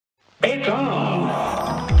It's on!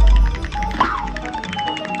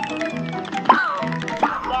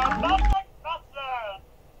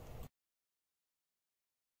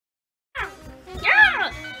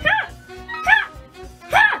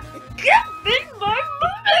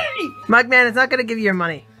 Mugman, it's not gonna give you your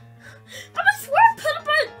money. I swear I put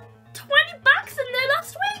about 20 bucks in there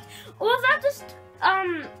last week! Or was that just,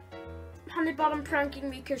 Honeybottom pranking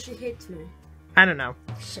me because she hates me? I don't know.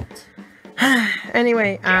 Shit.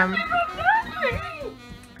 Anyway, I'm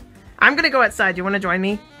gonna go outside. Do you wanna join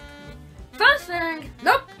me? First thing,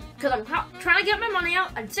 nope, because I'm trying to get my money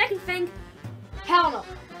out. And second thing, hell no.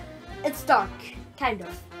 It's dark, kind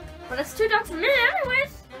of. But it's too dark for me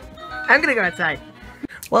anyways. I'm gonna go outside.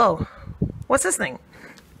 Whoa. What's this thing?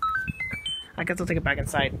 I guess I'll take it back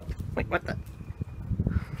inside. Wait, what the?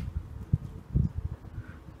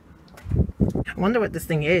 I wonder what this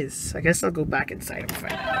thing is. I guess I'll go back inside and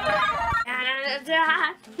find out.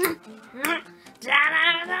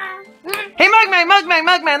 Hey,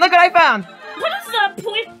 Mugman, look what I found! What is that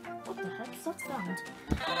point? What the heck's that sound?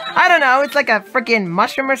 I don't know, it's like a freaking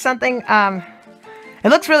mushroom or something. It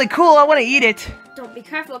looks really cool, I want to eat it. Don't be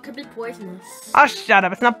careful, it could be poisonous. Oh, shut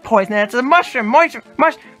up, it's not poisonous, it's a mushroom,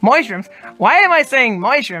 mushrooms? Why am I saying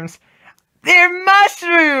mushrooms? They're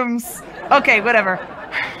mushrooms! Okay, whatever.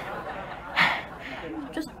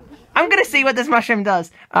 I'm gonna see what this mushroom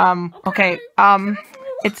does. Okay,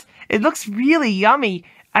 it looks really yummy.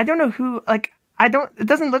 I don't know who, like, it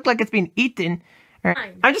doesn't look like it's been eaten.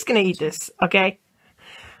 I'm just gonna eat this, okay?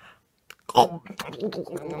 Oh.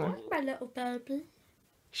 My little baby.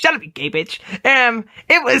 Shut up, you gay bitch.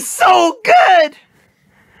 It was so good!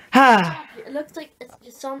 It looks like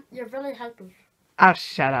you're really helping. Oh,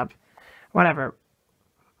 shut up. Whatever.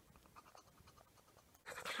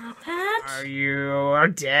 Cuphead? Are you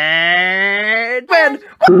dead? When?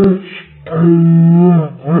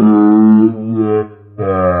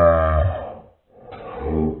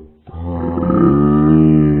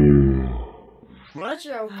 What's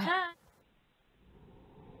your okay?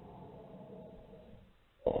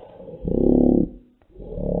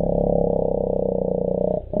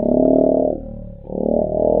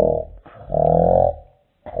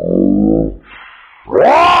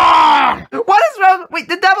 What is wrong? Wait,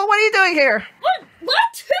 the devil, what are you doing here? What?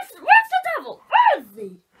 Where's the devil? Where is he?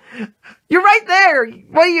 You're right there.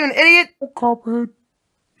 What are you, an idiot? Oh, Cuphead,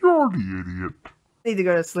 you're the idiot. Need to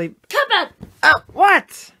go to sleep. Cuphead! Oh,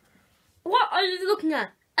 what? What are you looking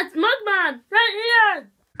at? It's Mugman, right here!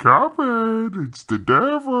 Cuphead, it's the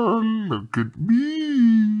devil. Look at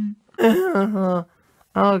me.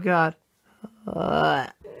 Oh, God. I'm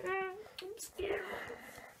scared.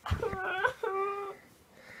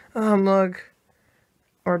 Oh, Mug.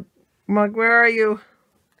 Or, Mug, where are you?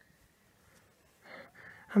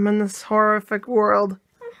 I'm in this horrific world.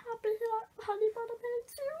 I'm happy that Honeybottom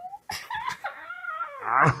hates you.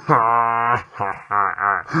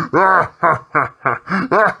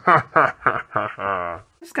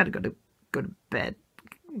 Just gotta go to bed.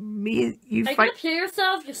 Me, you Are you fight. gonna kill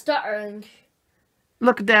yourself? You're stuttering.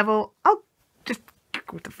 Look, devil. I'll just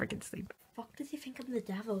go to freaking sleep. Fuck does he think I'm the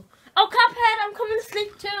devil? Oh, Cuphead, I'm coming to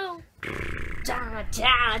sleep too. Donna,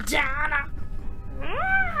 Donna, Donna.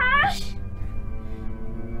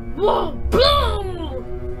 Whoa,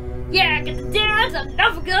 boom! Yeah, get the dance. I'm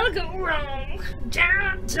never gonna go wrong.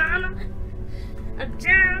 Donna, Donna,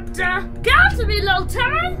 Donna. Got to be low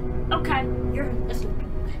time. Okay, you're asleep.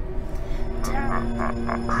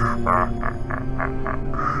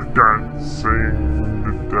 Dancing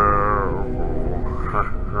the devil.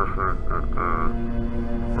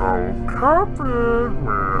 Oh, Cuphead,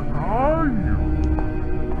 where are you?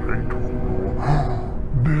 I don't know.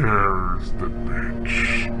 There's the bitch.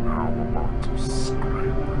 Now I'm about to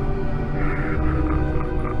scream.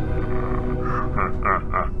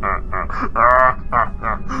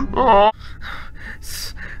 Oh.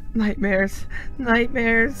 Nightmares.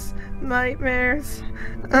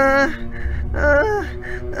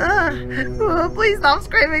 Oh, please stop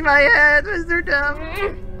scraping my head, Mr. Devil.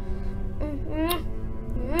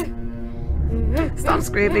 Stop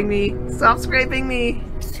scraping me.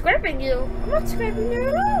 Scraping you? I'm not scraping you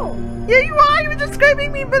at all. Yeah, you are. You were just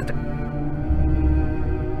scraping me, Mr.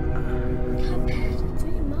 Cuphead, it's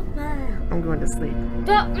me, Mugman. I'm going to sleep.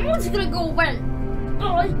 But I'm just gonna go away.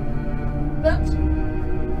 Bye. Bitch.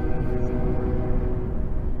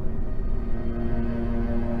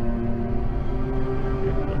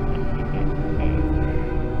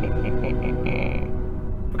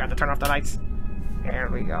 Forgot to turn off the lights. There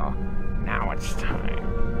we go. Now it's time.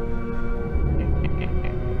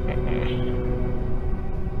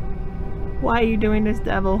 Why are you doing this,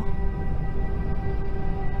 devil?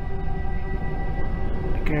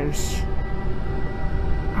 because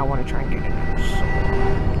I want to try and get another sword.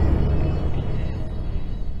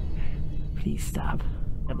 Please stop.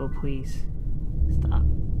 Devil, please. Stop.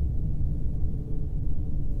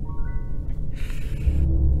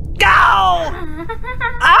 Go!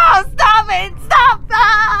 Oh, stop it! Stop!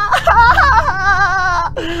 Ah!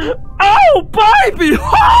 Oh, baby!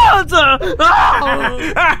 Hold her!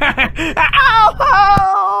 Oh! Oh!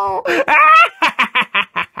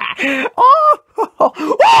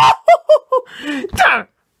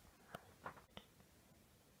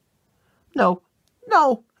 No.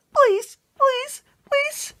 No. Please. Please.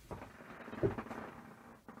 Please.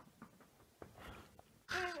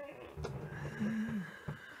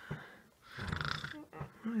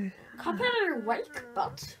 Cuphead are awake,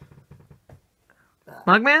 but...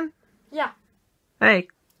 Mugman? Yeah. Hey.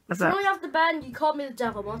 What's You're up? only off the bed and you called me the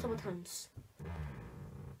devil multiple times.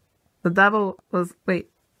 The devil was... Wait.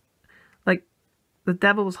 Like, the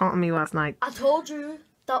devil was haunting me last night. I told you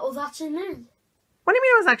that was actually me. What do you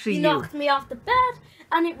mean it was actually You you? knocked me off the bed,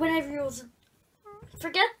 and whenever he was...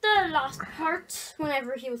 Forget the last part,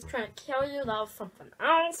 whenever he was trying to kill you, that was something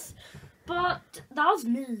else. But that was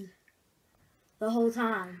me. The whole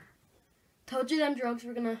time. Told you them drugs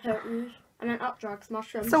were gonna hurt you. I meant not drugs,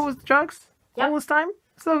 mushrooms. So it was drugs? Yep. All this time?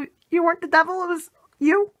 So you weren't the devil, it was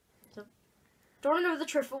you? Don't you know the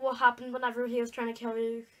truth of what happened whenever he was trying to kill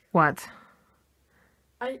you? What?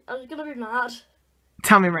 I was gonna be mad.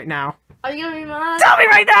 Tell me right now. Are you gonna be mad? Tell me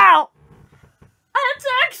right now! I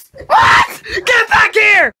had sex! What? Get back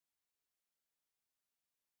here!